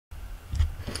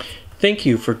Thank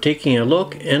you for taking a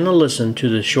look and a listen to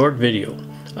this short video.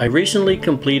 I recently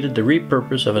completed the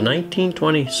repurpose of a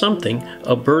 1920-something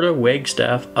Alberta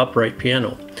Wagstaff upright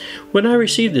piano. When I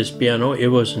received this piano, it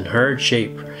was in hard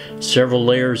shape, several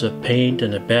layers of paint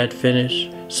and a bad finish,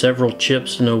 several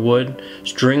chips in the wood,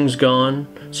 strings gone,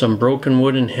 some broken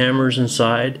wooden hammers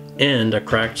inside, and a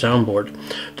cracked soundboard.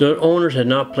 The owners had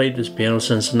not played this piano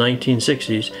since the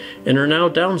 1960s and are now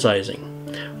downsizing.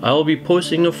 I will be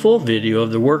posting a full video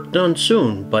of the work done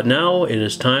soon, but now it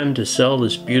is time to sell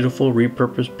this beautiful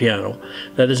repurposed piano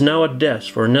that is now a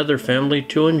desk for another family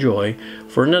to enjoy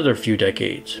for another few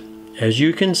decades. As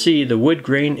you can see, the wood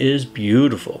grain is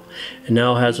beautiful. It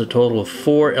now has a total of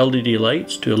 4 LED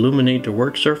lights to illuminate the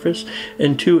work surface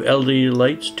and 2 LED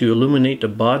lights to illuminate the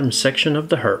bottom section of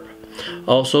the harp.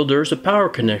 Also, there's a power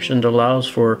connection that allows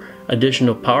for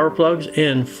additional power plugs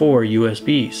and 4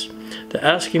 USBs. The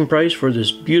asking price for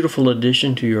this beautiful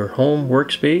addition to your home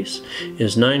workspace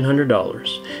is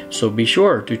 $900. So be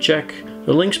sure to check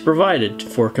the links provided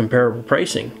for comparable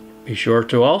pricing. Be sure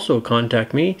to also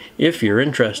contact me if you're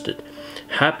interested.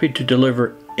 Happy to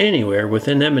deliver anywhere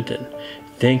within Edmonton.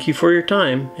 Thank you for your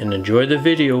time and enjoy the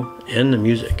video and the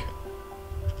music.